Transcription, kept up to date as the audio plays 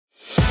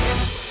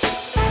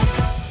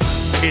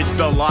It's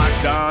the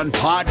Locked On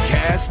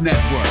Podcast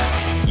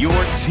Network, your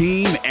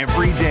team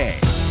every day.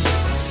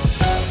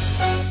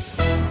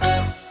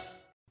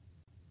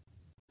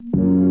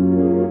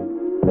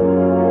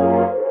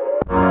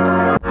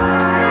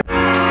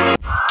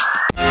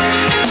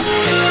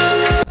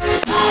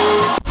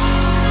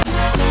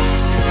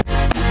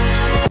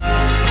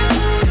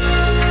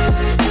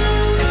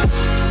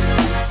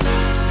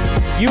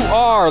 You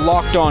are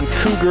Locked On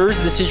Cougars.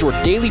 This is your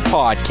daily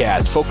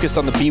podcast focused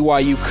on the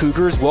BYU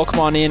Cougars. Welcome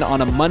on in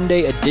on a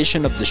Monday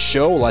edition of the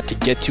show. A lot to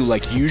get to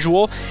like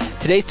usual.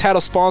 Today's title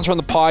sponsor on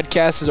the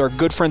podcast is our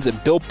good friends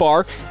at Built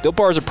Bar. Built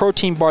Bar is a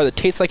protein bar that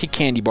tastes like a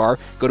candy bar.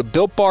 Go to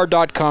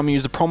BuiltBar.com and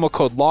use the promo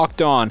code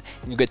LOCKEDON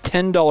and you'll get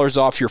 $10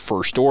 off your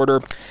first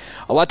order.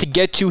 A lot to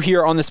get to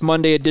here on this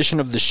Monday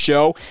edition of the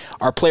show.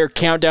 Our player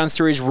countdown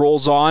series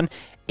rolls on.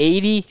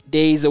 80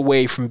 days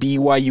away from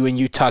BYU and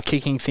Utah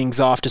kicking things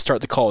off to start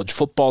the college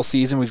football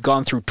season. We've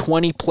gone through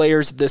 20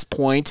 players at this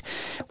point.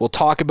 We'll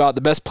talk about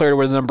the best player to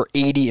wear the number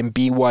 80 in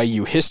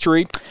BYU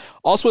history.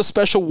 Also a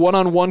special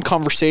one-on-one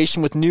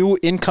conversation with new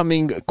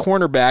incoming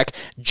cornerback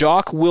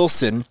Jacques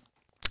Wilson.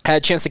 Had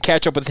a chance to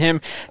catch up with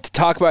him to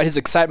talk about his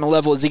excitement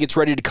level as he gets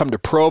ready to come to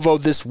Provo.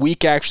 This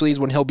week, actually, is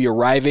when he'll be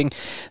arriving.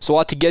 So a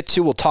lot to get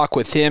to. We'll talk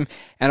with him.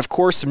 And, of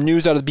course, some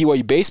news out of the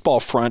BYU baseball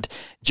front.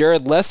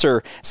 Jared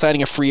Lesser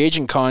signing a free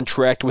agent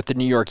contract with the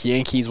New York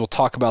Yankees. We'll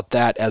talk about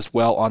that as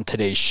well on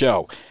today's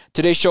show.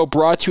 Today's show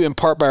brought to you in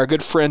part by our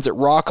good friends at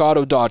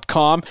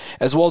rockauto.com,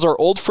 as well as our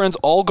old friends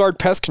All Guard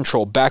Pest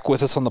Control back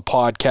with us on the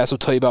podcast. We'll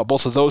tell you about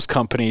both of those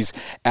companies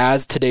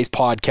as today's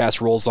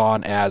podcast rolls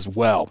on as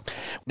well.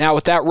 Now,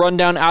 with that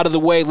rundown out of the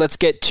way, let's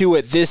get to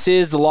it. This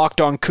is the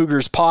Locked On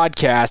Cougars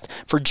podcast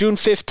for June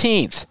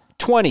 15th,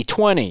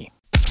 2020.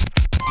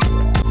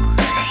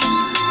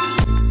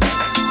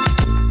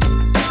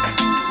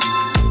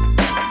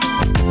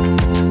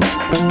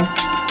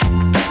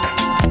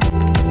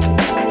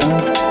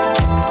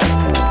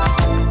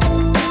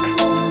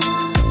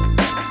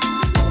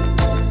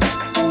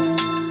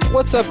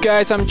 What's up,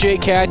 guys? I'm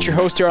Jacques, your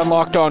host here on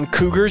Locked On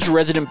Cougars, your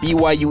resident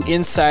BYU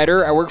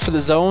insider. I work for the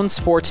Zone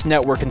Sports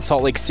Network in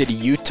Salt Lake City,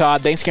 Utah.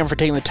 Thanks again for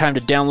taking the time to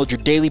download your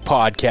daily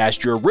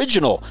podcast, your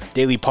original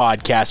daily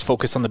podcast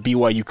focused on the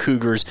BYU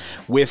Cougars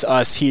with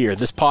us here.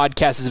 This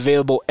podcast is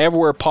available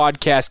everywhere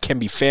podcasts can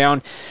be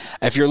found.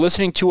 If you're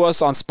listening to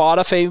us on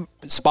Spotify,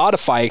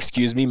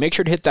 make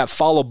sure to hit that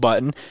follow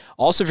button.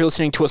 Also, if you're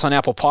listening to us on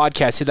Apple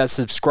Podcasts, hit that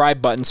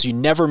subscribe button so you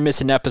never miss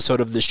an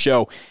episode of the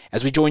show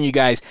as we join you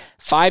guys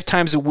 5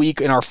 times a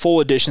week in our full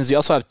editions. We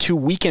also have 2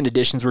 weekend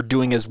editions we're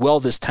doing as well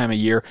this time of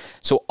year.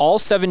 So all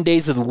 7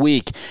 days of the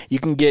week, you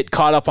can get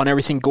caught up on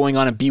everything going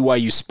on in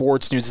BYU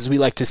sports news. As we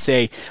like to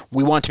say,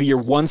 we want to be your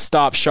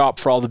one-stop shop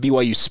for all the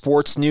BYU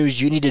sports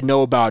news you need to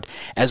know about,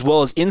 as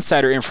well as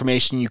insider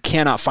information you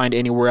cannot find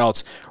anywhere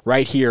else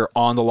right here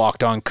on the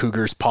Locked On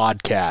Cougars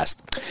podcast.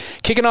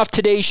 Kicking off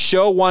today's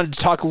show, wanted to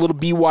talk a little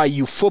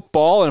BYU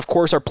football, and of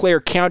course our player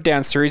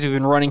countdown series we've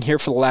been running here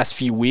for the last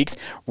few weeks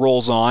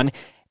rolls on.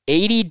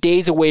 80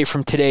 days away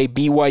from today,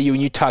 BYU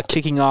and Utah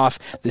kicking off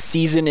the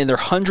season in their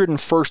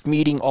 101st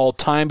meeting all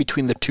time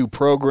between the two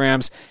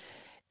programs.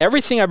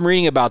 Everything I'm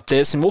reading about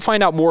this, and we'll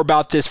find out more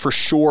about this for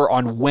sure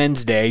on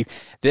Wednesday,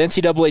 the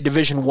NCAA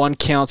Division I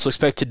Council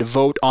expected to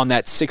vote on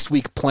that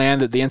 6-week plan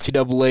that the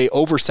NCAA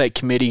Oversight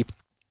Committee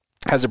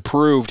has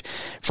approved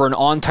for an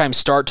on-time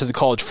start to the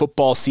college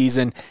football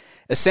season.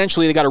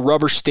 Essentially, they got to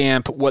rubber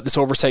stamp what this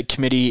oversight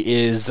committee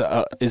is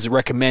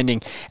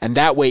recommending, and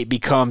that way it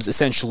becomes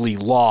essentially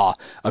law,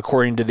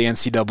 according to the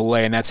NCAA,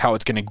 and that's how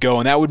it's going to go.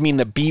 And that would mean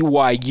that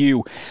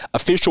BYU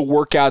official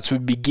workouts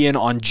would begin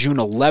on June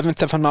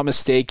 11th, if I'm not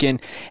mistaken,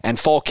 and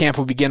fall camp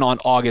would begin on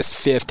August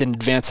 5th in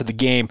advance of the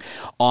game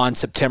on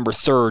September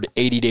 3rd,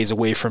 80 days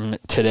away from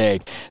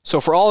today.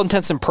 So for all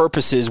intents and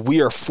purposes, we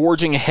are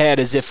forging ahead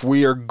as if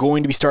we are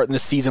going to be starting the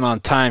season on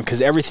time,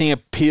 because everything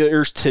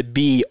appears to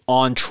be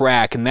on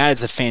track, and that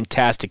is a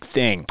fantastic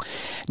thing.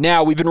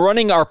 Now, we've been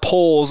running our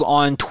polls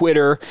on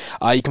Twitter.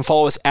 You can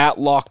follow us at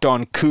Locked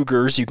On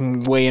Cougars. You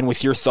can weigh in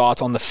with your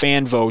thoughts on the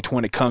fan vote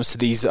when it comes to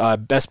these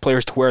best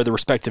players to wear the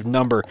respective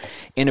number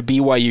in a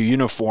BYU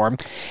uniform.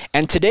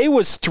 And today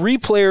was 3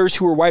 players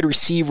who were wide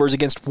receivers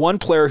against 1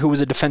 player who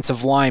was a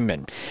defensive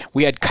lineman.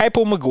 We had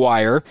Kaipo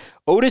McQuire,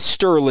 Otis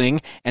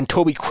Sterling, and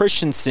Toby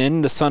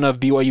Christensen, the son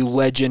of BYU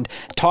legend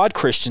Todd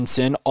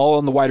Christensen, all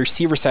on the wide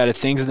receiver side of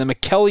things. And then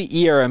Mikelly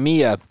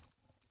Ieramia,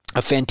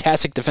 a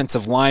fantastic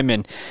defensive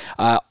lineman,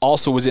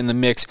 also was in the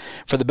mix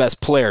for the best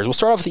players. We'll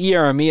start off with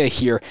Ieramia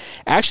here.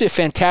 Actually, a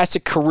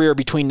fantastic career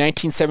between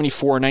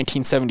 1974 and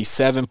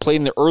 1977. Played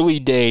in the early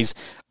days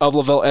of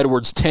Lavelle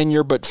Edwards'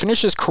 tenure, but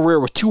finished his career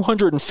with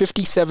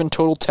 257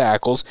 total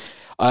tackles,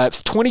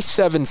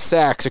 27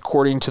 sacks,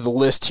 according to the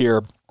list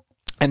here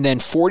and then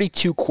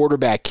 42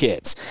 quarterback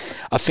hits.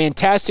 A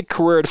fantastic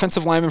career,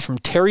 defensive lineman from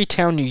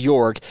Tarrytown, New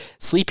York,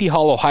 Sleepy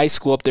Hollow High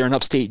School up there in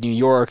upstate New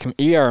York.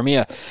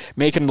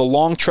 Making the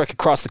long trek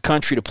across the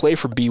country to play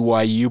for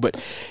BYU, but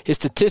his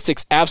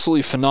statistics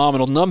absolutely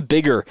phenomenal. None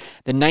bigger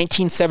than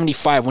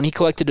 1975 when he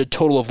collected a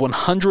total of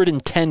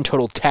 110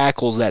 total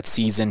tackles that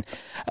season.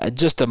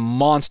 Just a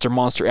monster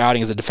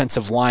outing as a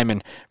defensive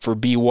lineman for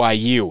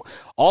BYU.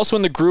 Also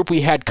in the group,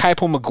 we had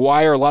Kaipo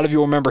McQuire. A lot of you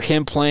will remember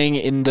him playing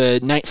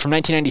from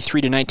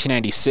 1993 to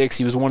 1996.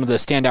 He was one of the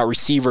standout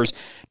receivers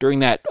during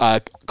that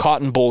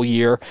Cotton Bowl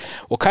year.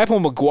 Well,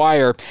 Kaipo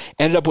McQuire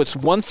ended up with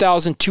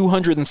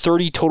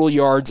 1,230 total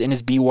yards in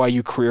his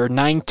BYU career,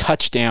 9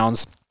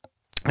 touchdowns,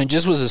 and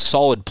just was a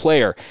solid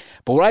player.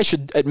 But what I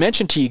should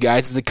mention to you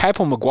guys is that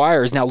Kaipo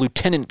McQuire is now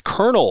Lieutenant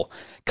Colonel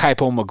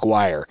Kaipo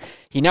McQuire.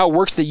 He now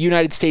works at the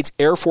United States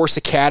Air Force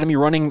Academy,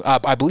 running,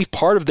 I believe,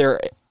 part of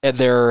their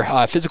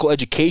physical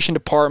education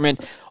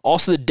department,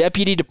 also the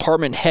deputy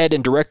department head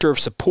and director of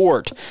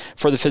support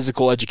for the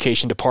physical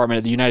education department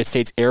at the United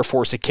States Air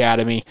Force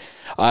Academy.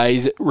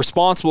 He's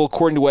responsible,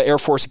 according to what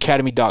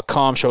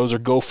airforceacademy.com shows, or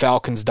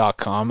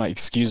gofalcons.com,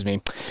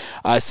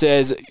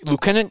 says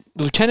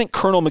Lieutenant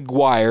Colonel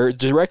McQuire is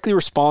directly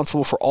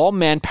responsible for all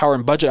manpower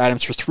and budget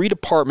items for 3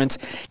 departments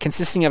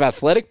consisting of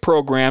athletic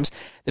programs,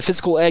 the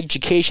physical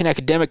education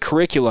academic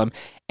curriculum,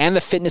 and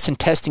the fitness and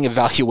testing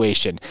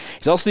evaluation.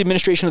 He's also the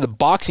administration of the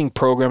boxing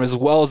program, as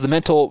well as the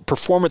mental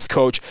performance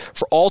coach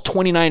for all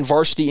 29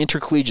 varsity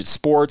intercollegiate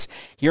sports.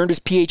 He earned his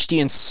PhD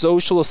in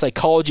social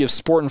psychology of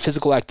sport and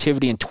physical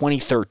activity in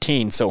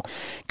 2013. So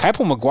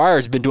Kaipo McQuire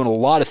has been doing a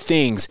lot of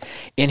things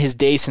in his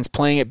day since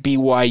playing at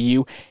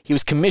BYU. He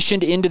was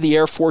commissioned into the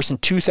Air Force in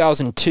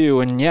 2002,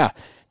 and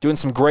doing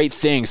some great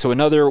things. So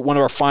another one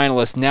of our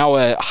finalists, now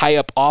a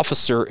high-up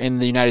officer in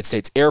the United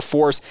States Air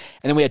Force.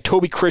 And then we had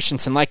Toby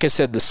Christensen, like I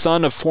said, the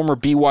son of former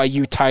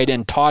BYU tight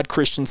end Todd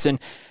Christensen.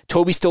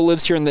 Toby still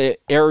lives here in the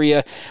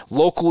area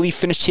locally,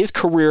 finished his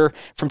career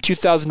from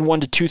 2001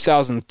 to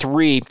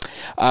 2003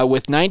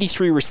 with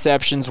 93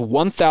 receptions,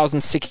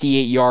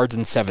 1,068 yards,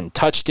 and 7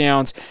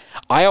 touchdowns.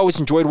 I always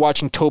enjoyed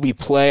watching Toby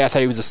play. I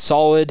thought he was a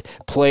solid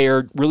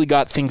player, really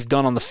got things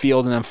done on the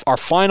field. And then our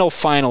final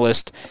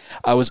finalist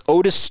was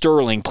Otis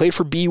Sterling, played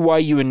for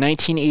BYU in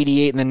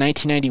 1988 and then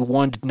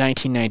 1991 to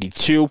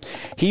 1992.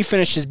 He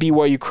finished his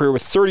BYU career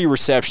with 30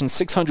 receptions,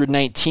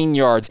 619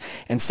 yards,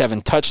 and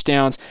 7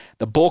 touchdowns.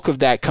 The bulk of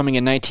that coming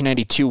in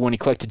 1992 when he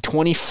collected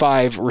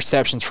 25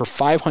 receptions for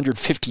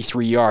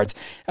 553 yards.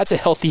 That's a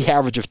healthy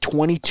average of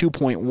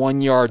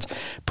 22.1 yards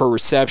per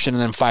reception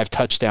and then 5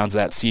 touchdowns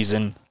that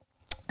season.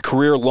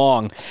 Career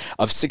long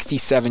of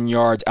 67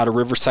 yards out of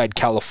Riverside,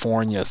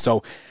 California.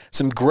 So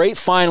some great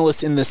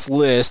finalists in this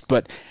list,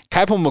 but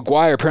Kaipo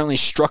McQuire apparently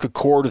struck a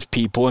chord with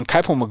people, and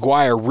Kaipo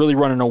McQuire really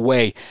running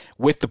away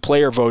with the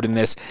player vote in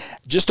this.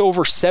 Just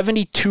over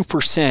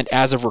 72%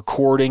 as of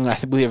recording. I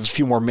think we have a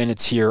few more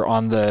minutes here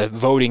on the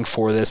voting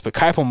for this, but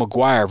Kaipo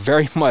McQuire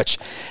very much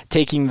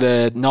taking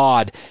the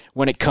nod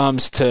when it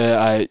comes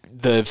to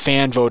the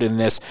fan vote in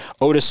this.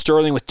 Otis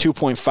Sterling with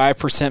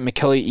 2.5%,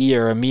 Michele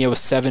Ieremia with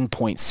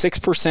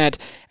 7.6%,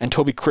 and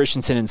Toby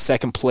Christensen in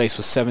second place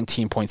with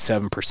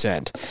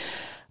 17.7%.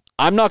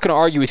 I'm not going to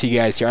argue with you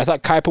guys here. I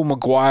thought Kaipo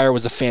McQuire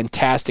was a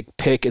fantastic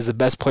pick as the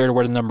best player to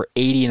wear the number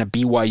 80 in a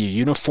BYU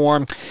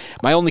uniform.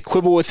 My only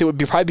quibble with it would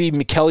probably be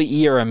Michele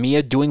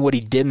Ieremia doing what he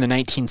did in the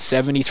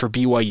 1970s for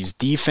BYU's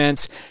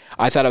defense.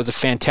 I thought it was a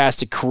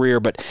fantastic career,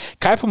 but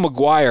Kaipo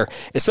McQuire,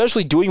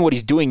 especially doing what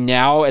he's doing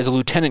now as a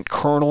lieutenant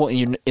colonel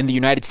in the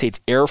United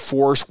States Air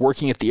Force,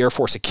 working at the Air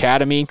Force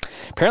Academy,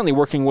 apparently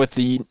working with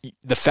the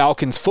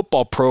Falcons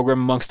football program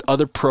amongst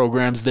other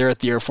programs there at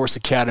the Air Force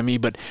Academy,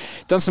 but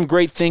done some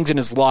great things in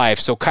his life.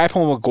 So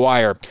Kaipo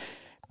McQuire,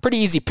 pretty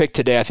easy pick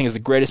today. I think is the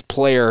greatest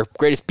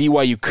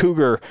BYU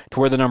Cougar to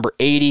wear the number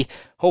 80.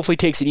 Hopefully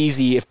takes it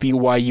easy if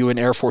BYU and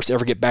Air Force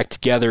ever get back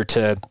together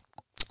to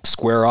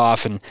square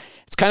off, and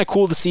it's kind of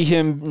cool to see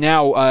him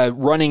now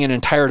running an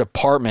entire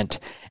department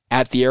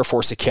at the Air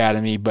Force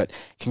Academy, but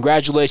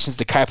congratulations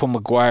to Kaipo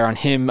McQuire on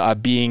him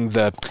being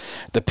the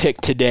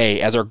pick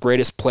today as our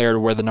greatest player to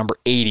wear the number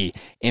 80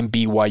 in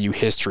BYU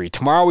history.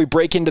 Tomorrow we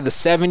break into the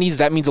 70s.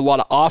 That means a lot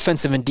of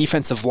offensive and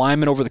defensive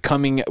linemen over the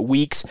coming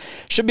weeks.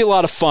 Should be a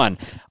lot of fun.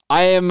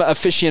 I am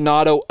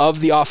aficionado of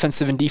the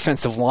offensive and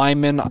defensive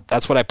linemen.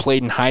 That's what I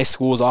played in high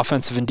school, was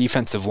offensive and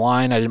defensive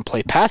line. I didn't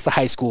play past the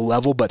high school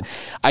level, but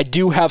I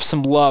do have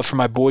some love for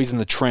my boys in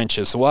the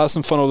trenches. So we'll have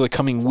some fun over the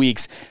coming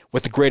weeks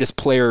with the greatest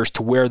players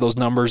to wear those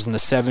numbers in the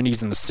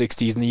 70s and the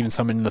 60s and even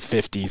some in the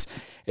 50s.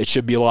 It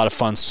should be a lot of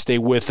fun, so stay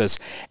with us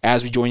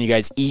as we join you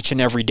guys each and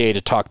every day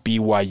to talk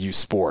BYU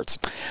sports.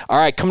 All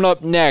right, coming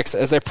up next,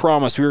 as I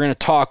promised, we're going to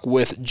talk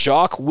with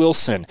Jacques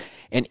Wilson,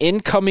 an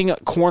incoming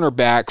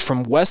cornerback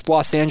from West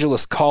Los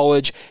Angeles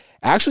College,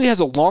 actually has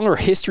a longer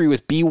history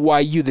with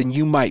BYU than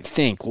you might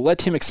think. We'll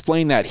let him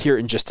explain that here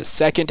in just a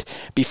second.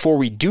 Before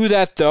we do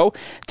that, though,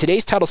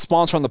 today's title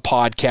sponsor on the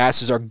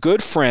podcast is our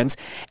good friends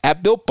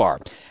at Built Bar.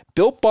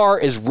 Built Bar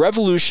is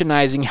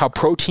revolutionizing how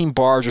protein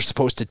bars are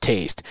supposed to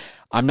taste.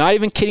 I'm not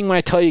even kidding when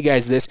I tell you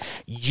guys this.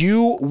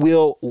 You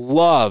will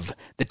love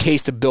the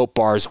taste of Built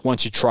Bars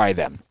once you try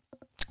them.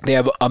 They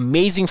have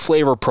amazing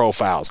flavor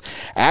profiles.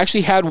 I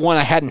actually had one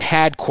I hadn't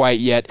had quite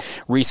yet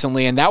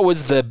recently, and that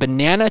was the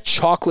banana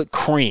chocolate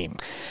cream.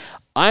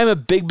 I'm a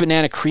big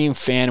banana cream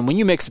fan, and when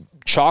you mix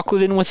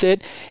chocolate in with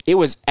it, it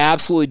was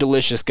absolutely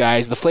delicious,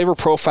 guys. The flavor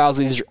profiles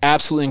of these are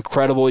absolutely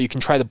incredible. You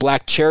can try the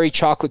black cherry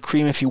chocolate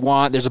cream if you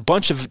want. There's a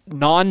bunch of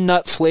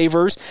non-nut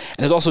flavors, and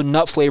there's also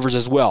nut flavors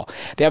as well.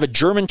 They have a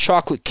German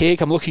chocolate cake.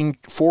 I'm looking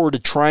forward to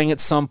trying it at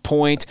some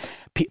point.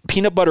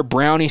 Peanut butter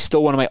brownie,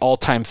 still one of my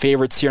all-time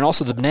favorites here, and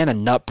also the banana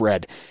nut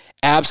bread.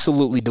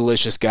 Absolutely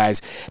delicious,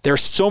 guys. There are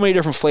so many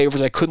different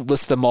flavors. I couldn't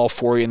list them all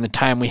for you in the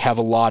time we have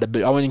allotted,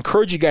 but I would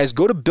encourage you guys,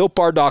 go to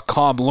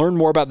BuiltBar.com, learn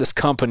more about this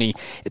company.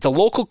 It's a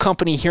local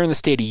company here in the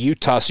state of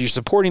Utah, so you're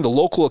supporting the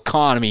local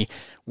economy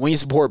when you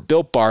support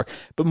Built Bar,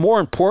 but more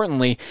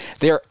importantly,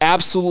 they are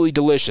absolutely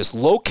delicious.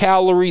 Low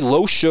calorie,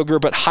 low sugar,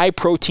 but high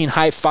protein,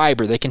 high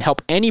fiber. They can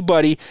help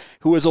anybody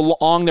who is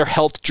along their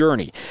health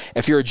journey.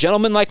 If you're a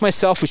gentleman like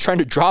myself who's trying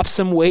to drop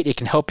some weight, it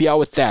can help you out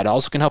with that. It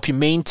also can help you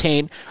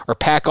maintain or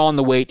pack on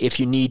the weight if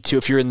you need to,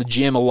 if you're in the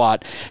gym a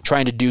lot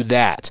trying to do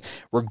that.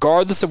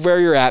 Regardless of where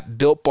you're at,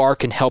 Built Bar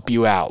can help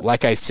you out.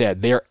 Like I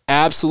said, they're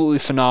absolutely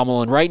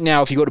phenomenal. And right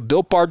now, if you go to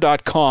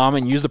BuiltBar.com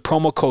and use the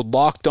promo code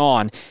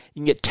LOCKEDON, you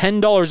can get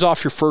 $10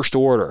 off your first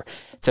order.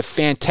 It's a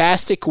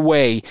fantastic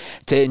way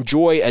to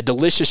enjoy a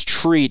delicious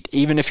treat,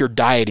 even if you're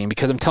dieting,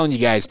 because I'm telling you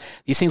guys,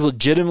 these things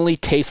legitimately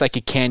taste like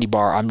a candy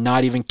bar. I'm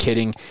not even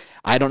kidding.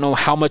 I don't know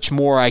how much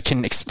more I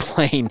can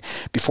explain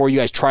before you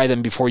guys try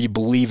them, before you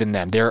believe in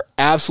them. They're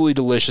absolutely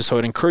delicious, so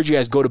I'd encourage you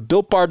guys, go to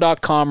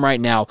BuiltBar.com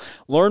right now,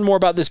 learn more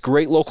about this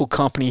great local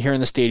company here in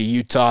the state of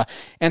Utah,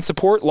 and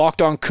support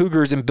Locked On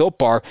Cougars and Built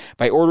Bar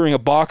by ordering a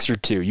box or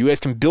two. You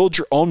guys can build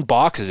your own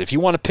boxes. If you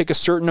want to pick a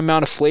certain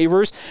amount of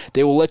flavors,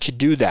 they will let you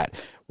do that.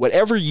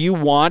 Whatever you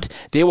want,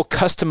 they will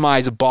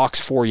customize a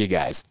box for you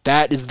guys.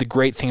 That is the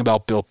great thing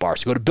about Built Bar.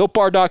 So go to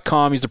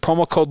BuiltBar.com, use the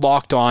promo code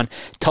LOCKEDON,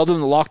 tell them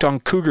the Locked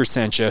On Cougar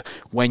sent you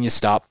when you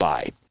stop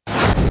by.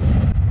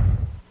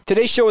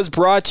 Today's show is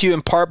brought to you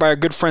in part by our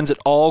good friends at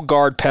All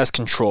Guard Pest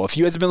Control. If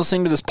you guys have been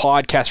listening to this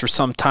podcast for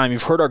some time,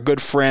 you've heard our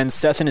good friends,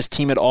 Seth and his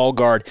team at All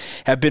Guard,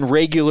 have been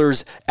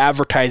regulars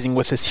advertising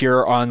with us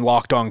here on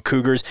Locked On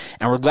Cougars,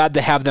 and we're glad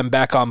to have them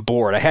back on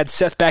board. I had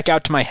Seth back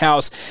out to my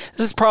house.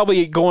 This is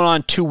probably going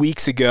on 2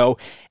 weeks ago,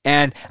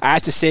 and I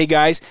have to say,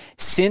 guys,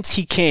 since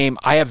he came,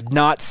 I have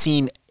not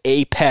seen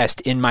a pest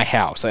in my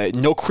house.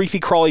 No creepy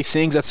crawly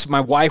things. That's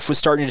my wife was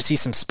starting to see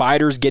some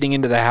spiders getting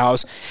into the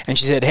house, and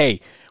she said,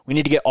 hey, we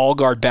need to get All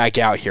Guard back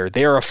out here.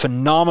 They are a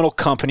phenomenal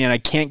company, and I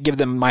can't give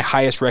them my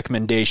highest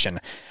recommendation.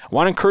 I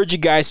want to encourage you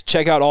guys to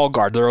check out All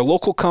Guard. They're a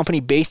local company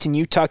based in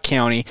Utah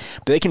County,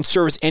 but they can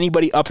service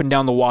anybody up and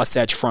down the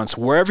Wasatch Front.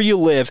 So wherever you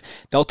live,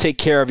 they'll take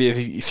care of you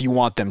if you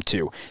want them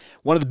to.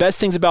 One of the best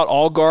things about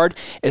All Guard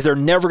is they're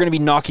never going to be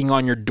knocking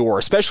on your door,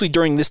 especially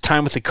during this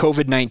time with the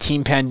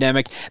COVID-19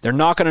 pandemic. They're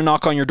not going to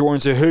knock on your door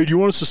and say, hey, do you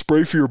want us to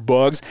spray for your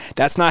bugs?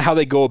 That's not how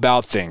they go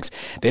about things.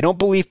 They don't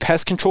believe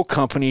pest control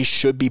companies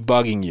should be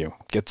bugging you.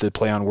 Get the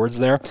play on words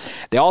there.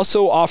 They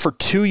also offer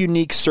two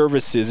unique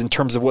services in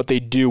terms of what they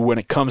do when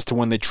it comes to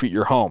when they treat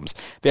your homes.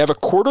 They have a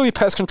quarterly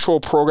pest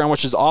control program,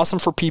 which is awesome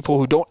for people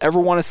who don't ever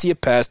want to see a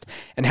pest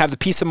and have the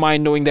peace of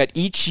mind knowing that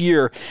each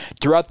year,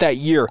 throughout that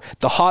year,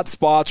 the hot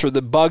spots or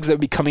the bugs that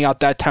would be coming out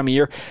that time of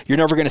year, you're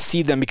never going to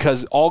see them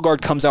because All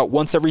Guard comes out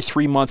once every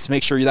 3 months to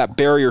make sure that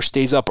barrier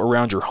stays up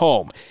around your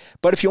home.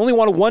 But if you only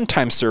want a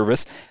one-time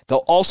service, they'll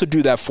also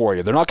do that for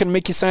you. They're not going to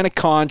make you sign a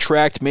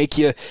contract, make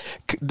it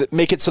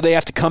so they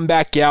have to come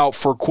back out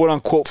for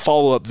quote-unquote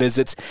follow-up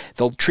visits.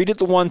 They'll treat it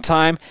the one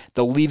time.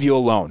 They'll leave you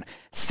alone.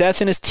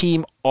 Seth and his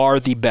team are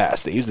the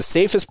best. They use the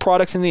safest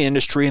products in the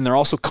industry, and they're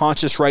also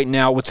conscious right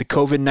now with the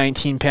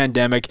COVID-19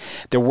 pandemic.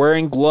 They're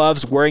wearing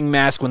gloves, wearing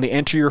masks when they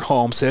enter your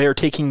home, so they are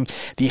taking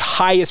the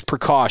highest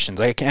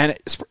precautions. I can't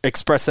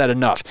express that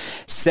enough.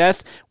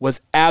 Seth was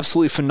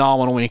absolutely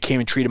phenomenal when he came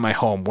and treated my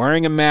home.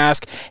 Wearing a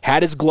mask,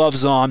 had his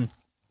gloves on,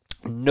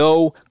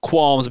 no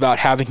qualms about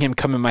having him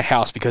come in my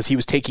house because he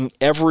was taking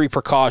every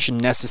precaution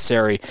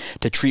necessary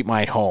to treat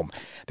my home.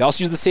 They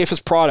also use the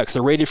safest products.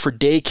 They're rated for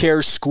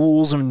daycares,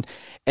 schools, and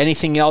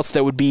anything else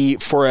that would be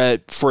for a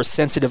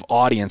sensitive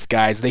audience,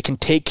 guys. They can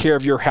take care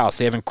of your house.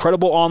 They have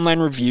incredible online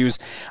reviews.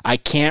 I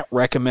can't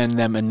recommend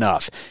them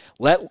enough.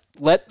 Let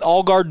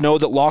All Guard know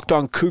that Locked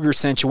On Cougar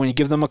sent you when you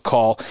give them a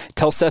call.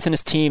 Tell Seth and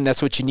his team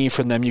that's what you need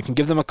from them. You can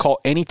give them a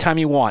call anytime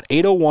you want.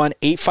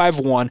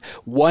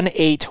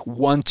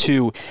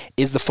 801-851-1812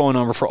 is the phone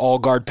number for All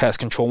Guard Pest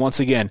Control. Once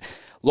again,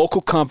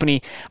 local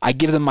company. I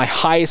give them my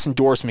highest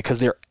endorsement because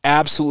they're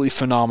absolutely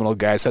phenomenal,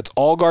 guys. That's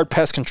All Guard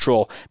Pest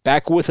Control.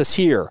 Back with us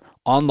here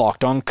on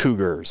Locked On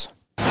Cougars.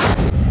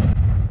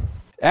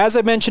 As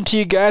I mentioned to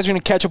you guys, we're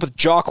going to catch up with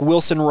Jacques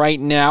Wilson right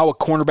now, a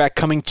cornerback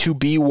coming to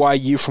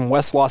BYU from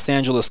West Los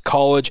Angeles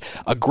College.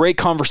 A great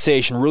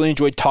conversation. Really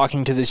enjoyed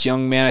talking to this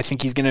young man. I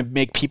think he's going to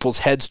make people's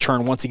heads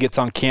turn once he gets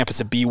on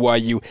campus at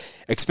BYU.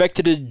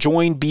 Expected to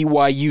join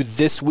BYU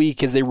this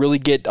week as they really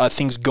get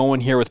things going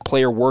here with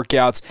player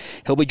workouts.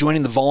 He'll be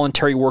joining the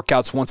voluntary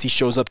workouts once he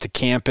shows up to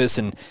campus,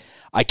 and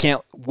I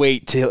can't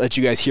wait to let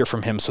you guys hear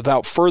from him. So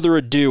without further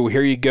ado,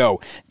 here you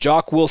go.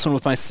 Jacques Wilson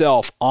with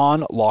myself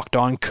on Locked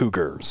On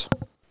Cougars.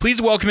 Please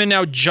welcome in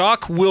now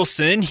Jacques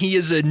Wilson. He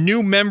is a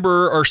new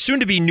member, or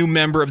soon-to-be new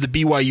member, of the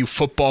BYU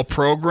football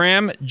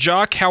program.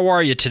 Jacques, how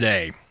are you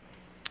today?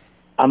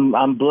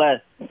 I'm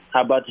blessed.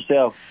 How about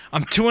yourself?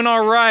 I'm doing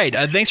all right.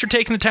 Thanks for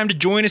taking the time to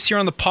join us here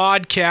on the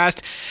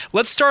podcast.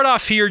 Let's start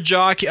off here,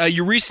 Jacques.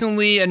 You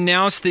recently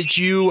announced that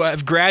you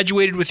have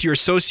graduated with your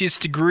associate's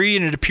degree,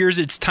 and it appears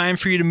it's time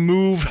for you to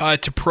move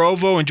to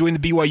Provo and join the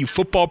BYU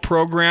football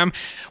program.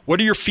 What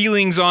are your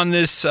feelings on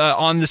this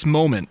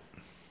moment?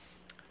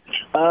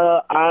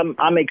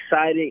 I'm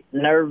excited,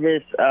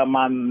 nervous.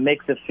 My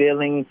mix of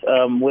feelings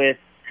with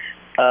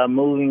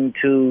moving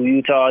to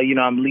Utah. You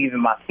know, I'm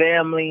leaving my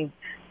family.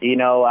 You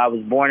know, I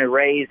was born and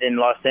raised in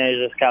Los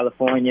Angeles,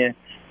 California,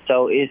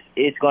 so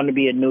it's going to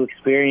be a new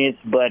experience.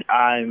 But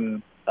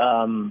my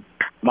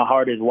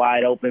heart is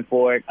wide open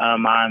for it.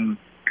 I'm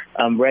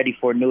ready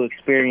for a new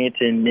experience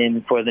and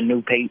then for the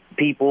new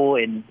people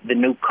and the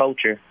new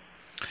culture.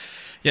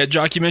 Yeah,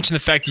 Jacques, you mentioned the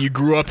fact that you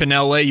grew up in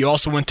L.A. You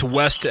also went to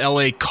West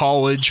L.A.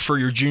 College for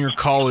your junior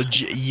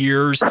college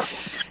years.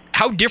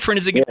 How different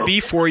is it going to be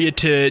for you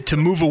to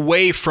move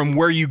away from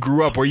where you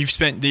grew up, where you've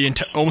spent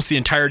almost the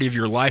entirety of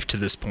your life to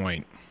this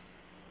point?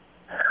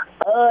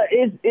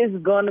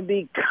 It's going to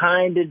be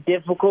kind of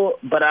difficult,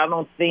 but I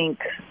don't think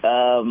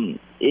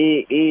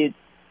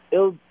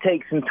it'll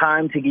take some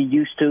time to get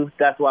used to.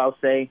 That's what I'll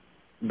say.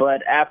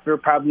 But after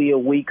probably a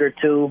week or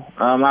two,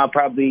 I'll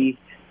probably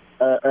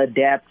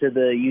adapt to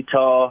the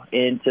Utah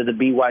and to the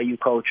BYU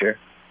culture.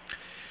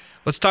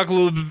 Let's talk a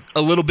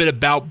little bit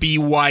about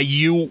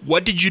BYU.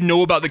 What did you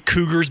know about the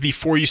Cougars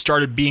before you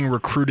started being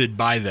recruited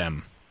by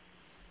them?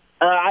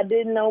 I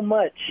didn't know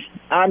much,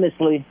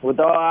 honestly. With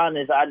all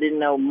honesty, I didn't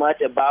know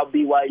much about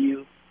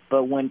BYU.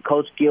 But when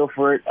Coach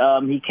Guilford,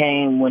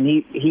 when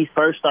he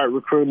first started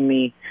recruiting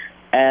me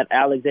at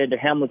Alexander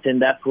Hamilton,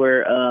 that's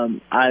where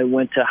I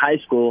went to high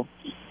school.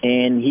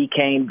 And he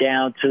came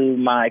down to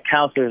my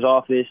counselor's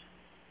office,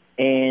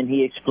 and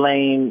he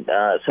explained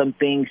some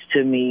things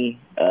to me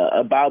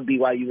about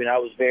BYU, and I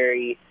was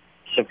very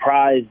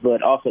surprised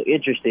but also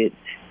interested.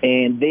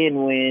 And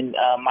then when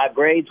my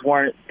grades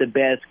weren't the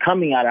best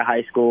coming out of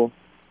high school,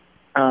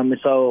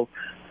 so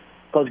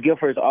Coach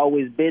Guilford's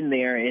always been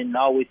there and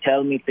always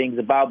telling me things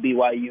about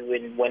BYU.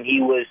 And when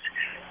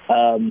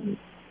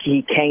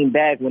he came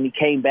back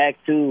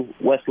to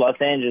West Los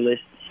Angeles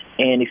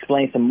and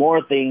explained some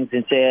more things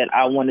and said,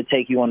 I want to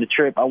take you on the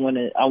trip. I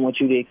want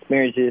you to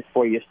experience this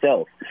for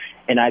yourself.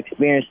 And I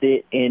experienced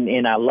it,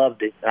 and I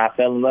loved it. I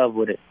fell in love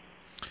with it.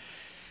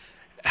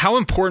 How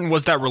important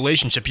was that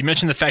relationship? You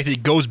mentioned the fact that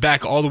it goes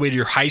back all the way to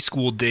your high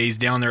school days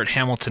down there at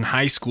Hamilton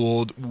High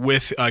School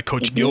with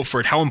Coach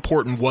Guilford. How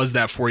important was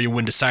that for you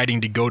when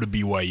deciding to go to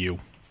BYU?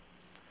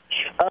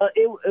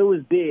 It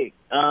was big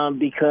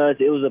because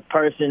it was a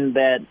person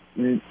that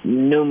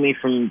knew me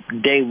from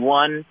day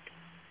one.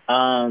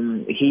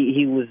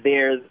 He was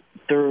there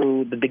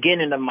through the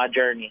beginning of my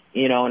journey,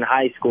 you know, in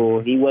high school.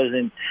 He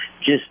wasn't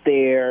just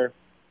there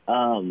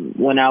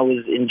when I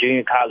was in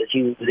junior college.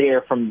 He was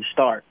there from the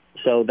start.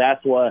 So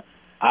that's what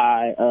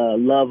I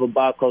love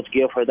about Coach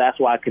Guilford. That's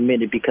why I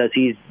committed, because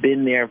he's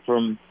been there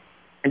from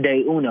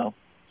day uno.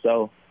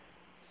 So,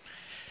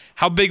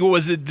 how big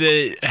was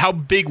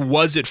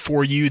it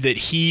for you that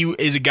he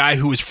is a guy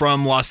who was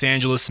from Los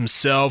Angeles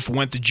himself,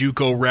 went the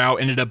JUCO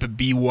route, ended up at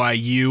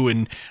BYU,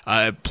 and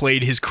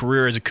played his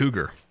career as a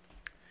Cougar?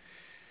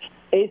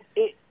 It's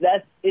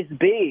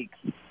big.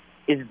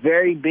 It's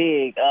very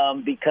big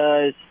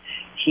because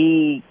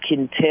he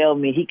can tell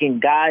me, he can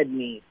guide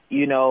me,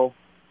 you know,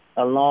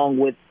 along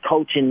with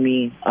coaching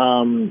me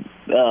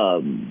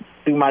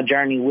through my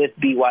journey with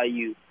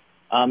BYU.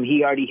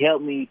 He already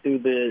helped me through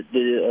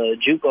the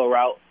JUCO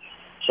route,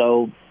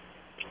 so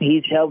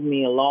he's helped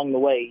me along the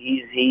way.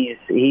 He's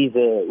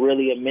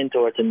really a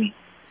mentor to me.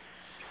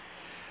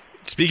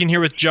 Speaking here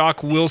with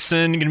Jacques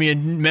Wilson, going to be a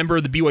member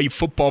of the BYU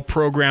football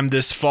program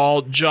this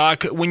fall.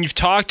 Jacques, when you've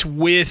talked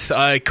with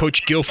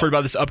Coach Guilford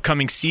about this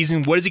upcoming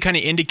season, what has he kind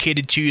of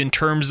indicated to you in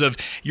terms of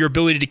your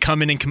ability to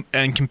come in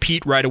and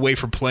compete right away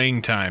for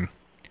playing time?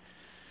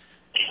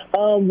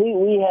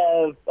 We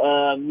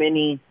have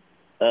many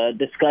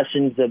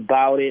discussions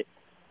about it.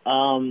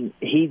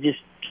 He just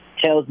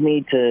tells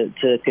me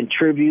to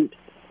contribute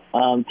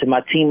to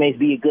my teammates,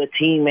 be a good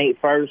teammate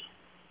first.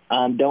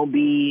 Don't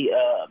be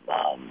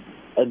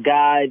a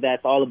guy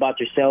that's all about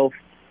yourself.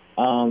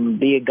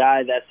 Be a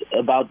guy that's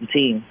about the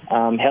team.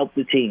 Help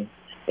the team.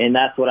 And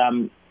that's what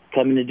I'm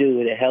coming to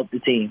do, to help the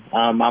team.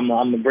 I'm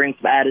going to bring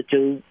some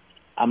attitude.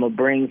 I'm going to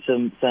bring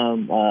some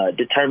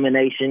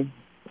determination.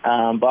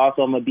 But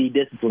also I'm going to be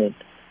disciplined.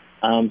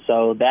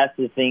 So that's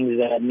the things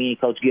that me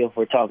and Coach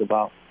Guilford talk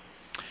about.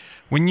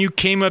 When you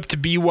came up to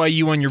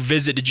BYU on your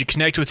visit, did you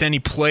connect with any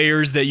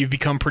players that you've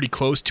become pretty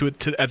close to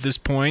at this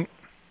point?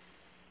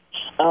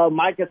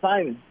 Micah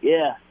Simon,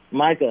 yeah,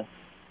 Micah.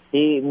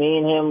 Me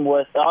and him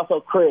was also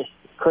Chris,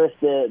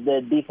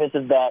 the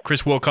defensive back.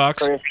 Chris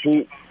Wilcox?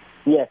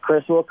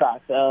 Chris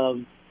Wilcox.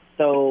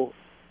 So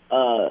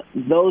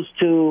those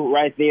two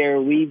right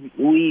there,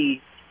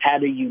 we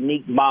had a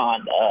unique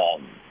bond.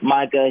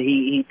 Micah,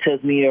 he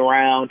took me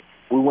around.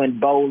 We went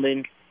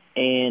bowling,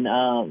 and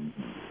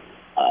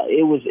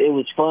it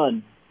was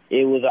fun.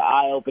 It was an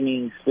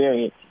eye-opening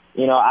experience.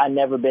 I'd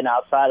never been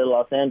outside of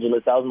Los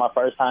Angeles. That was my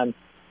first time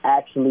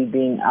actually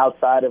being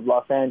outside of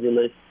Los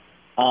Angeles.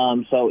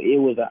 So it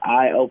was an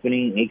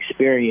eye-opening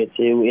experience,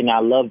 and I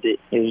loved it.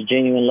 It was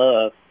genuine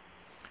love.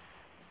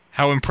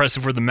 How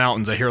impressive were the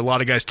mountains? I hear a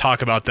lot of guys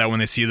talk about that when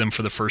they see them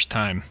for the first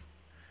time.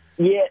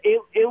 Yeah,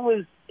 it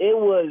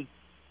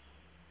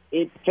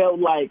felt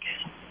like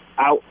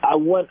I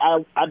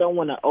don't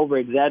want to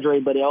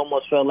over-exaggerate, but it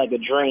almost felt like a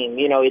dream.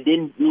 It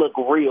didn't look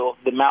real,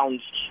 the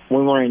mountains,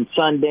 when we were in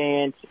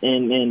Sundance,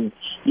 and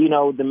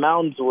the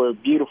mountains were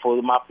beautiful.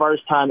 My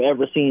first time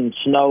ever seeing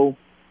snow.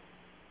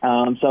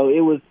 So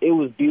it was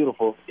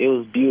beautiful. It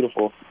was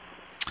beautiful.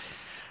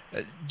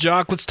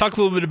 Jacques, let's talk a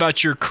little bit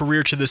about your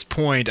career to this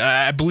point.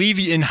 I believe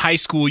in high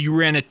school you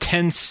ran a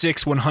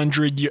 10.6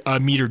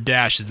 100-meter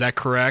dash. Is that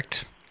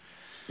correct?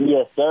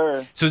 Yes,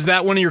 sir. So is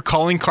that one of your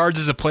calling cards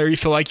as a player? You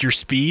feel like your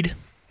speed?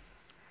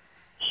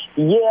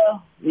 Yeah.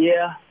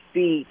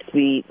 Speed.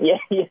 Yeah,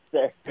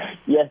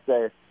 yes,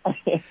 sir.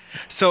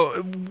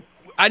 So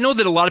I know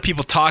that a lot of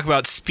people talk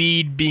about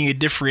speed being a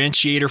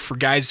differentiator for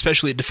guys,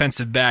 especially at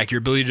defensive back, your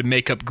ability to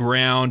make up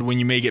ground when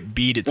you may get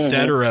beat,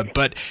 etc. Mm-hmm.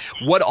 But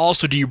what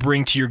also do you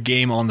bring to your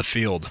game on the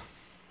field?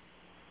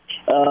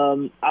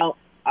 I'll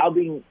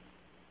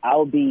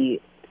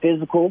be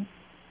physical,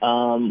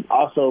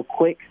 also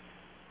quick,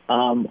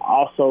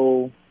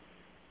 also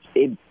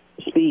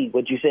speed,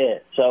 what you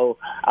said. So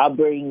I'll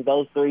bring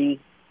those three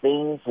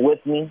things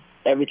with me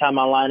every time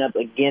I line up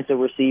against a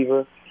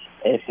receiver.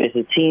 If it's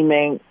a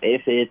teammate,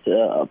 if it's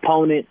an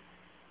opponent,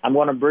 I'm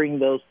going to bring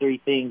those three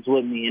things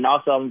with me. And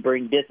also I'm going to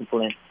bring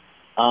discipline.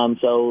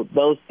 So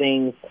those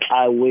things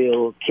I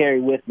will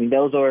carry with me.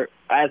 Those are,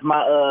 as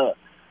my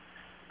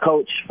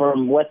coach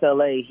from West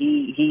LA,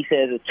 he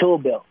says a tool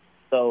belt.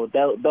 So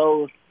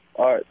those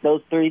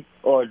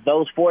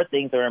four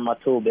things are in my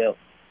tool belt.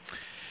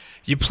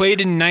 You played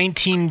in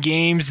 19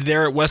 games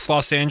there at West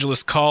Los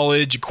Angeles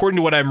College. According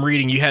to what I'm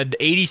reading, you had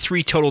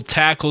 83 total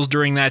tackles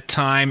during that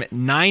time,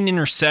 9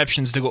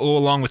 interceptions to go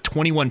along with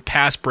 21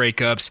 pass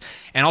breakups,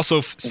 and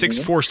also 6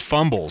 forced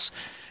fumbles.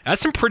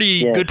 That's some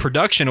pretty good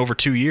production over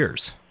 2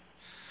 years.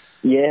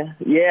 Yeah.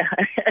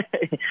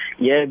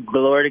 Yeah,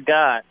 glory to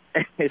God.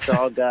 It's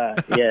all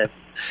God, yes.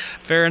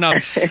 Fair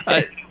enough.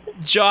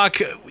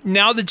 Jacques,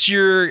 now that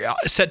you're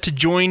set to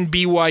join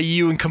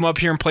BYU and come up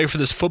here and play for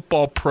this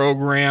football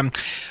program,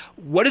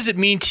 what does it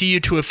mean to you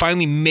to have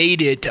finally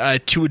made it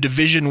to a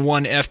Division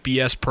I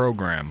FBS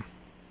program?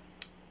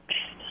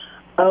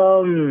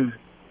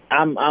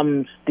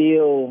 I'm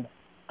still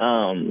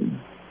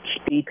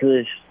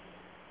speechless,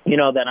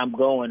 that I'm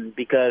going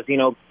because,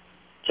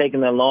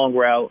 taking the long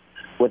route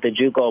with the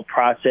JUCO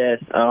process,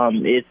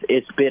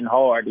 it's been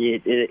hard.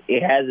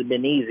 It hasn't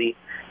been easy.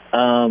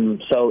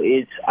 So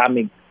I'm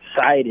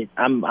excited.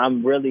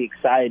 I'm really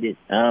excited.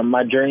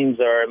 My dreams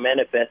are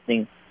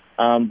manifesting.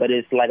 But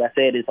it's like I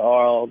said, it's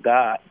all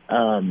God.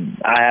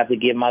 I have to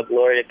give my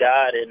glory to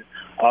God, and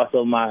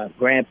also my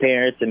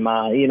grandparents and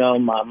my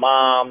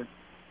mom,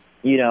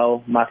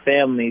 my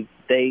family.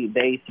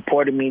 They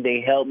supported me.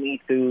 They helped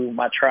me through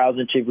my trials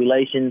and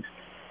tribulations.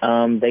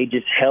 They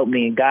just helped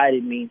me and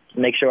guided me to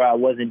make sure I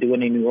wasn't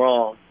doing any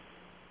wrong.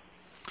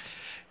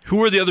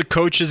 Who are the other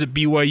coaches at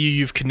BYU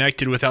you've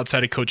connected with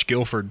outside of Coach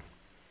Guilford?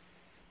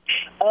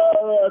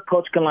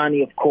 Coach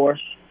Kalani, of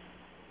course.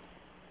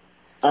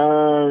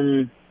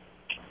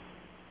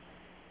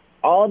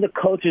 All the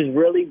coaches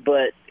really,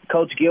 but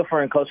Coach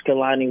Guilford and Coach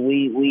Kalani,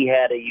 we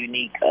had a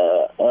unique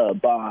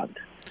bond.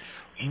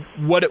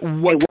 What it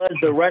was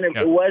the running?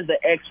 Yeah. It was the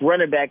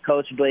ex-running back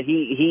coach, but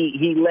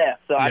he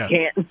left, so I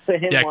can't put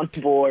him on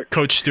board.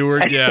 Coach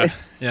Stewart, yeah,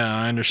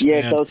 I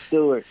understand. Yeah, Coach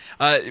Stewart.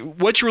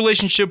 What's your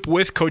relationship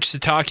with Coach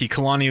Sataki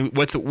Kalani?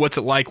 What's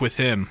it like with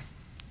him?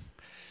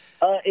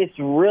 It's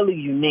really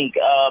unique.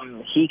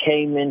 He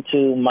came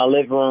into my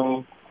living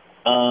room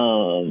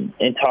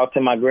and talked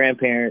to my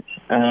grandparents.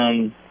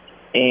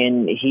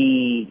 And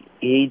he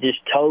just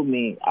told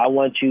me, I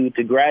want you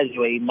to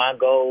graduate. My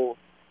goal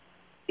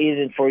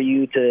isn't for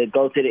you to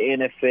go to the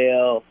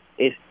NFL.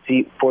 It's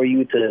for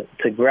you to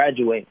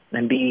graduate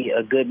and be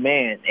a good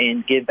man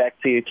and give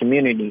back to your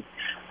community.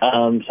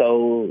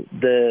 So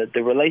the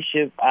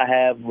relationship I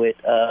have with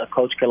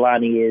Coach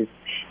Kalani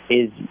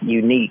is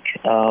unique.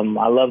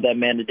 I love that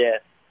man to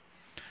death.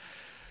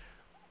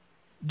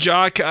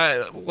 Jacques,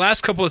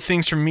 last couple of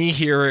things from me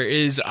here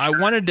is I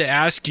wanted to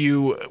ask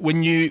you,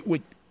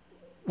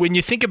 when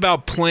you think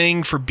about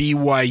playing for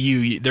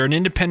BYU, they're an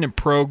independent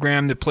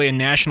program that play a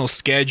national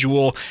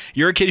schedule.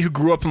 You're a kid who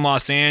grew up in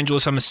Los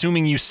Angeles. I'm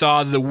assuming you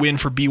saw the win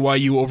for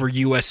BYU over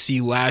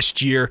USC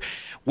last year.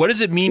 What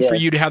does it mean for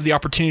you to have the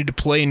opportunity to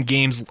play in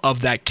games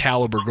of that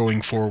caliber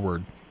going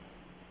forward?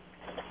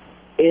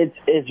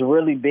 It's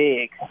really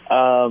big.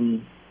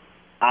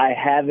 I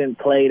haven't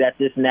played at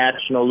this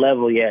national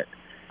level yet.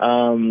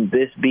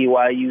 This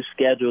BYU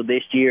schedule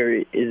this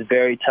year is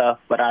very tough,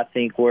 but I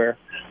think we're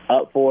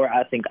up for it.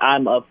 I think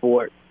I'm up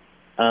for it.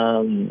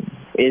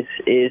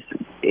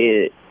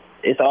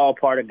 It's all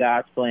part of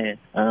God's plan.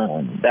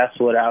 That's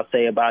what I'll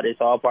say about it.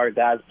 It's all part of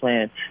God's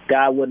plan.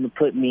 God wouldn't have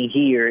put me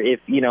here if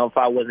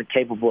I wasn't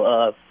capable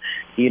of,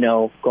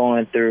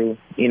 going through,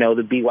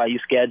 the BYU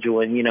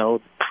schedule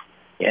and,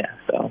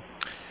 so.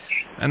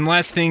 And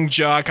last thing,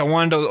 Jacques, I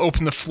wanted to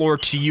open the floor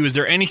to you. Is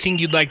there anything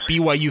you'd like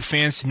BYU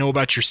fans to know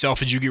about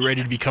yourself as you get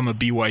ready to become a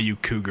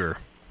BYU Cougar?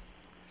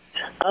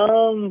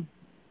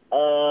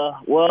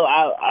 Well,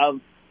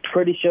 I'm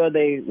pretty sure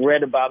they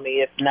read about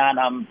me. If not,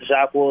 I'm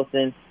Jacques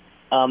Wilson.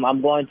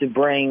 I'm going to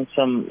bring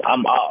some.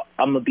 I'm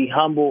gonna be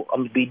humble.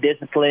 I'm gonna be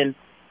disciplined.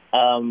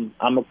 I'm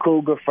a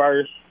Cougar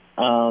first.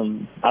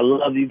 I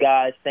love you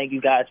guys. Thank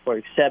you guys for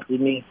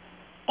accepting me.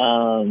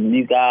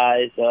 You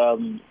guys are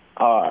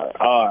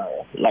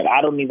like,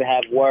 I don't even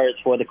have words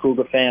for the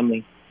Cougar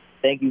family.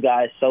 Thank you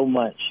guys so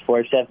much for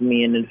accepting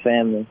me into the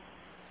family.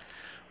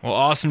 Well,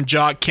 awesome,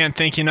 Jacques. Can't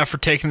thank you enough for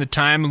taking the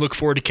time, and look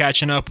forward to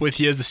catching up with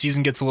you as the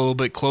season gets a little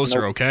bit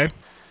closer, okay?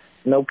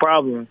 No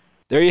problem.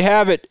 There you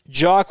have it,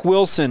 Jacques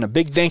Wilson. A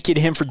big thank you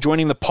to him for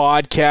joining the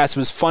podcast. It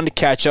was fun to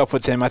catch up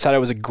with him. I thought it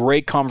was a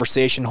great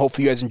conversation.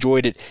 Hopefully you guys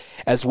enjoyed it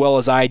as well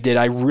as I did.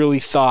 I really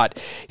thought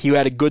he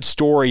had a good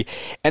story.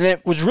 And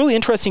it was really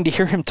interesting to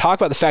hear him talk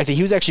about the fact that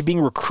he was actually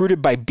being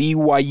recruited by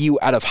BYU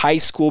out of high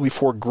school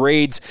before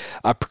grades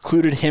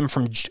precluded him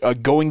from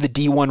going the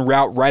D1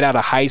 route right out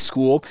of high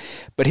school.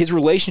 But his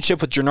relationship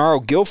with Gennaro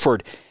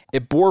Guilford,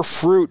 it bore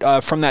fruit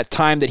from that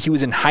time that he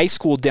was in high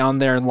school down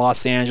there in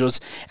Los Angeles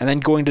and then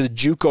going to the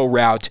JUCO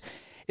route.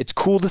 It's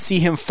cool to see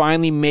him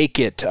finally make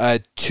it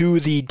to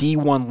the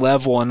D1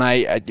 level, and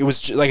it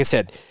was, like I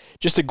said,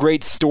 just a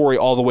great story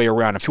all the way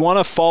around. If you want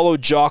to follow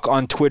Jacques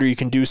on Twitter, you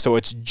can do so.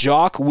 It's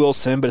Jacques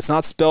Wilson, but it's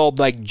not spelled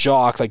like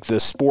Jock, like the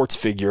sports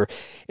figure.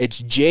 It's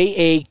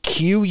Jaques,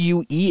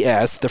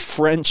 the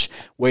French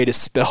way to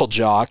spell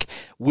Jacques.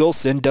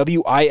 Wilson,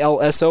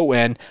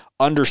 Wilson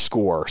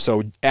 _.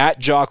 So at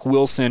Jacques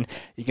Wilson,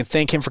 you can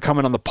thank him for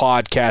coming on the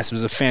podcast. It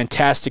was a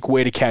fantastic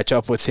way to catch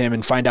up with him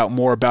and find out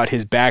more about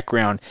his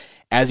background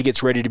as he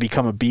gets ready to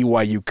become a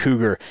BYU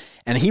Cougar.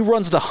 And he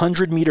runs the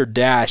 100-meter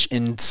dash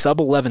in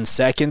sub-11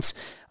 seconds.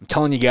 I'm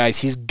telling you guys,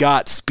 he's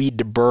got speed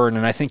to burn,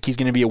 and I think he's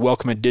going to be a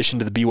welcome addition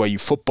to the BYU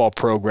football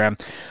program.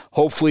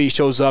 Hopefully he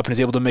shows up and is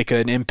able to make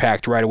an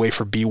impact right away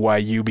for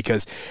BYU,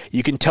 because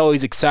you can tell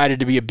he's excited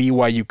to be a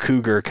BYU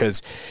Cougar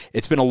because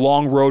it's been a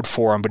long road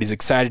for him, but he's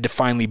excited to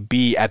finally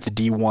be at the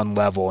D1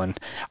 level, and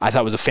I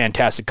thought it was a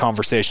fantastic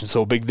conversation.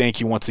 So a big thank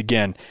you once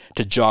again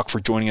to Jacques for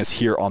joining us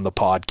here on the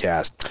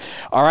podcast.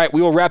 All right,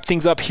 we will wrap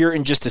things up here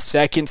in just a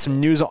second. Some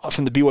news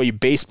from the BYU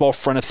baseball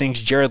front of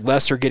things. Jared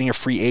Lesser getting a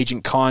free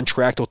agent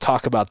contract. We'll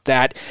talk about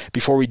that.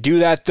 Before we do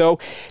that, though,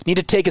 need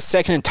to take a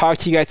second and talk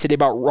to you guys today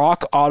about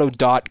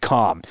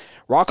RockAuto.com.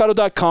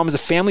 RockAuto.com is a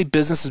family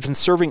business that's been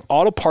serving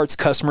auto parts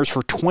customers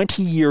for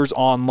 20 years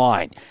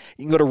online.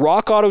 You can go to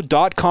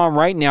RockAuto.com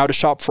right now to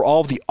shop for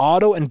all of the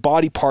auto and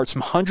body parts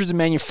from hundreds of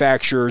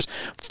manufacturers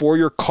for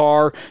your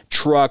car,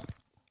 truck,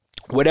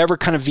 whatever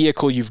kind of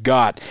vehicle you've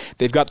got.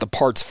 They've got the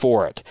parts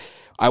for it.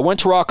 I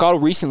went to Rock Auto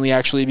recently,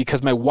 actually,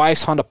 because my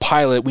wife's Honda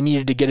Pilot, we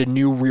needed to get a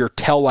new rear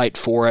tail light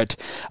for it.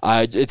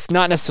 It's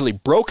not necessarily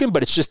broken,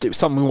 but it's just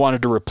something we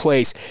wanted to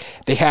replace.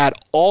 They had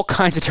all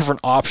kinds of different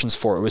options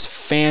for it. It was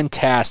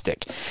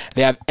fantastic.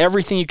 They have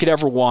everything you could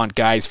ever want,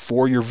 guys,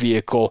 for your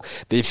vehicle.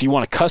 If you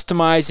want to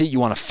customize it, you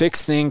want to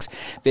fix things,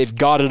 they've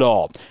got it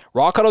all.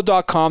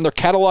 RockAuto.com, their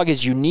catalog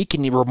is unique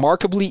and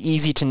remarkably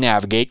easy to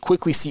navigate.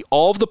 Quickly see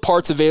all of the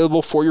parts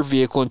available for your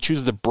vehicle and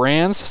choose the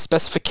brands,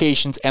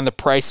 specifications, and the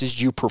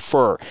prices you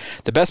prefer.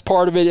 The best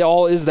part of it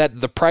all is that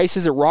the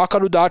prices at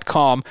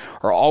RockAuto.com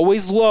are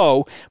always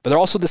low, but they're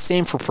also the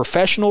same for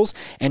professionals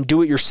and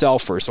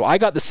do-it-yourselfers. So I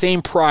got the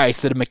same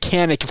price that a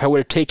mechanic, if I would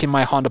have taken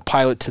my Honda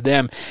Pilot to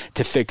them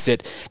to fix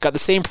it, got the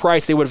same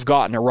price they would have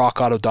gotten at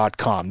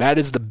RockAuto.com. That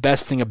is the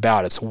best thing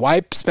about it. So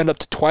why spend up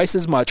to twice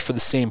as much for the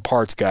same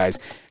parts, guys?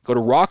 Go to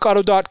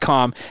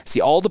rockauto.com, see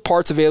all the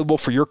parts available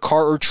for your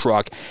car or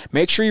truck.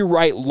 Make sure you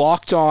write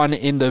 "Locked On"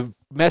 in the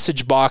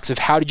message box of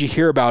how did you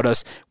hear about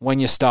us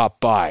when you stop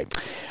by.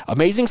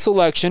 Amazing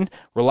selection,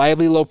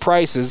 reliably low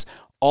prices,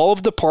 all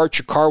of the parts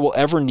your car will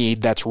ever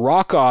need. That's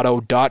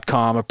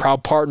rockauto.com, a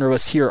proud partner of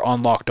us here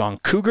on Locked On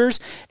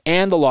Cougars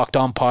and the Locked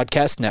On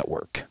Podcast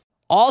Network.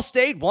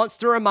 Allstate wants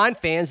to remind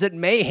fans that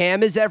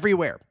mayhem is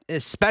everywhere,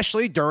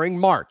 especially during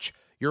March.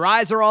 Your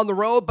eyes are on the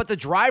road, but the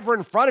driver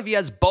in front of you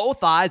has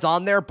both eyes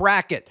on their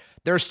bracket.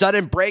 Their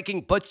sudden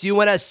braking puts you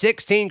in a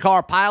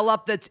 16-car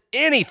pileup that's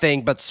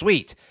anything but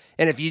sweet.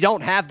 And if you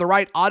don't have the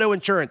right auto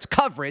insurance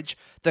coverage,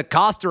 the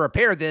cost to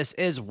repair this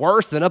is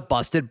worse than a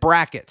busted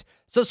bracket.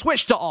 So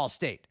switch to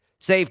Allstate,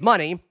 save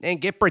money,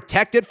 and get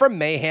protected from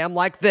mayhem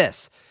like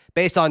this.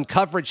 Based on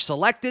coverage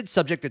selected,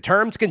 subject to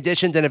terms,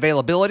 conditions, and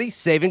availability,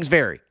 savings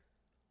vary.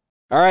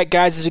 All right,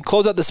 guys, as we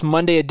close out this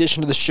Monday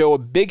edition of the show, a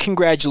big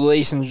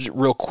congratulations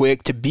real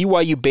quick to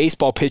BYU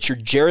baseball pitcher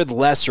Jared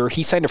Lesser.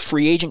 He signed a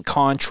free agent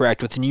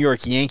contract with the New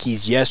York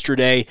Yankees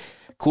yesterday.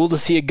 Cool to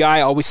see a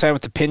guy always sign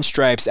with the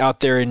Pinstripes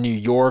out there in New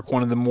York,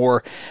 one of the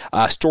more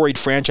storied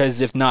franchises,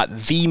 if not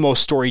the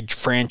most storied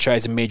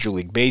franchise in Major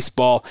League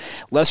Baseball.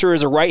 Lesser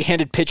is a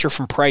right-handed pitcher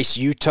from Price,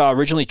 Utah,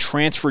 originally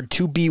transferred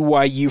to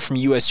BYU from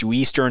USU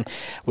Eastern,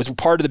 was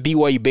part of the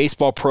BYU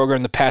baseball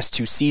program the past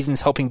 2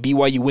 seasons, helping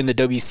BYU win the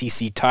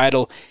WCC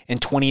title in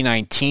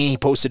 2019. He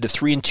posted a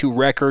 3-2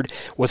 record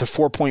with a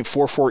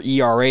 4.44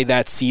 ERA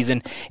that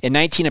season. In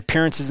 19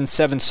 appearances and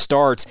 7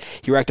 starts,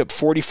 he racked up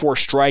 44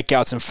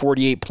 strikeouts and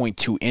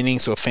 48.2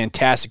 innings, so a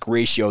fantastic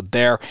ratio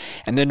there.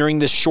 And then during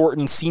this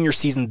shortened senior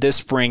season this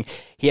spring,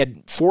 he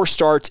had 4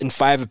 starts and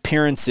 5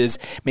 appearances,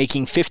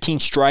 making 15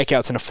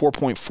 strikeouts and a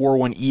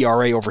 4.41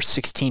 ERA over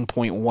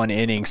 16.1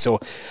 innings. So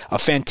a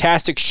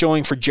fantastic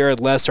showing for Jared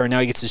Lesser, and now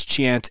he gets his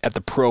chance at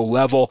the pro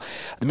level.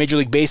 The Major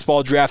League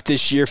Baseball draft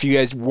this year, if you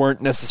guys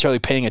weren't necessarily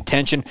paying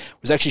attention,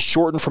 was actually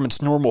shortened from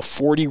its normal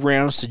 40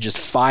 rounds to just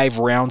 5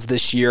 rounds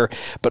this year.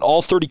 But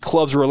all 30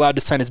 clubs were allowed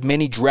to sign as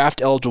many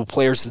draft-eligible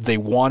players as they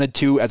wanted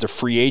to as a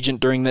free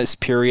agent during this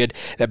period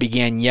that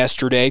began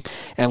yesterday.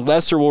 And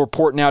Lesser will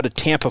report now to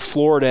Tampa,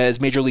 Florida, as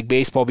Major League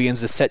Baseball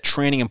begins to set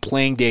training and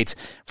playing dates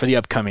for the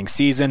upcoming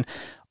season.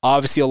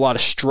 Obviously, a lot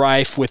of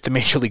strife with the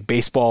Major League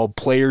Baseball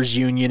Players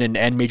Union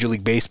and Major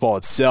League Baseball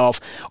itself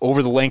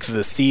over the length of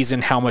the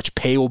season, how much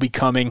pay will be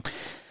coming.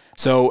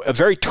 So a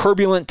very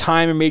turbulent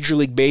time in Major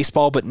League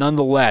Baseball, but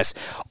nonetheless,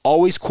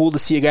 always cool to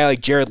see a guy like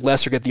Jared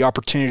Lesser get the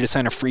opportunity to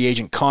sign a free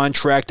agent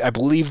contract. I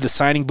believe the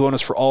signing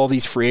bonus for all of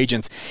these free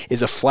agents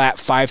is a flat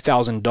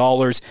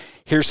 $5,000.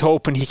 Here's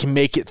hoping he can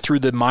make it through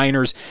the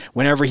minors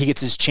whenever he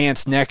gets his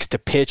chance next to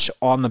pitch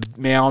on the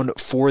mound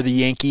for the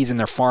Yankees in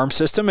their farm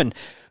system. And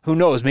who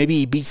knows, maybe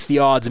he beats the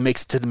odds and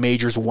makes it to the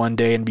majors one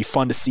day, and it'd be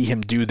fun to see him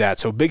do that.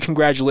 So big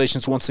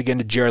congratulations once again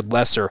to Jared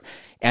Lesser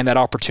and that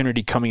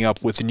opportunity coming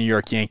up with the New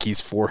York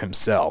Yankees for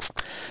himself.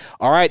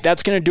 All right,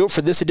 that's going to do it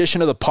for this edition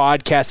of the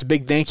podcast. A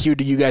big thank you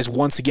to you guys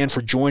once again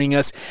for joining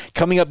us.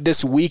 Coming up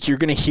this week, you're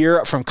going to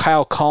hear from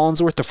Kyle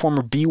Collinsworth, the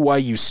former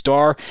BYU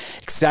star.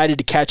 Excited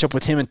to catch up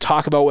with him and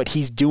talk about what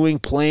he's doing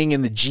playing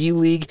in the G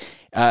League,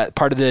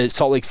 part of the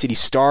Salt Lake City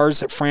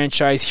Stars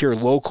franchise here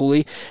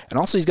locally. And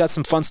also he's got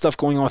some fun stuff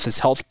going on with his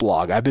health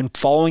blog. I've been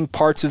following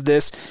parts of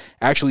this,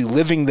 actually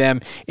living them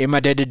in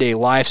my day-to-day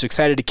life. So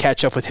excited to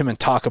catch up with him and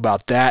talk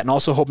about that. And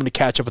also hoping to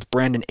catch up with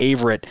Brandon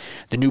Averett,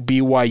 the new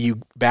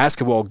BYU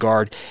basketball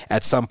guard,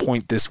 at some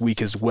point this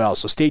week as well.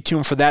 So stay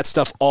tuned for that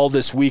stuff all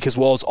this week, as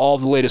well as all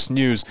the latest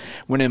news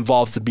when it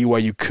involves the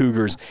BYU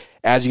Cougars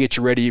as you get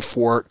you ready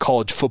for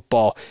college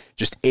football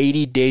just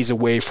 80 days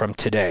away from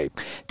today.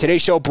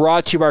 Today's show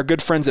brought to you by our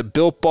good friends at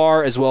Built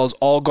Bar, as well as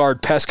All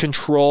Guard Pest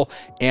Control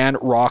and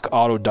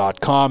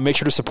RockAuto.com. Make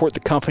sure to support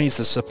the companies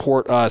that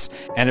support us.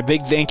 And a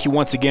big thank you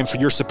once again for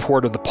your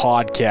support of the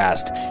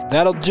podcast.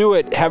 That'll do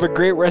it. Have a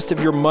great rest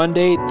of your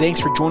Monday. Thanks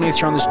for joining us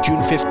here on this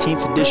June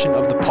 15th edition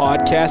of the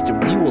podcast,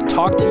 and we will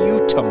talk to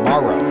you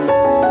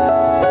tomorrow.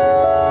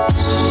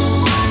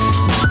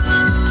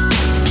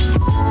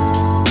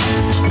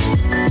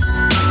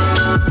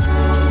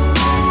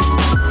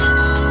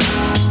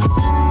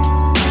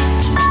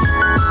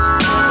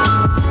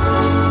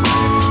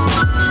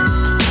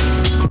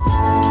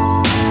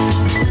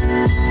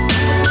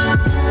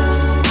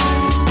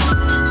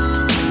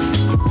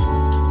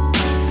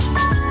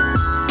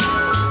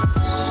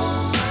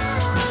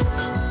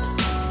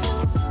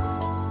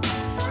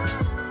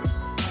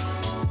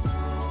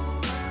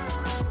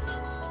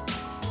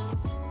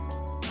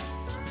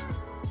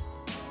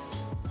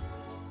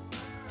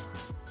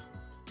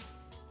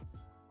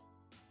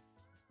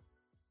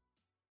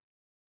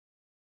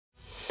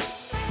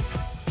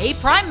 Hey,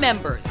 Prime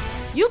members,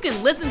 you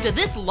can listen to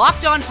this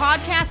Locked On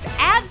podcast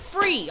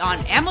ad-free on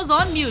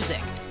Amazon Music.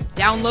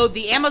 Download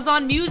the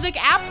Amazon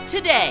Music app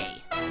today.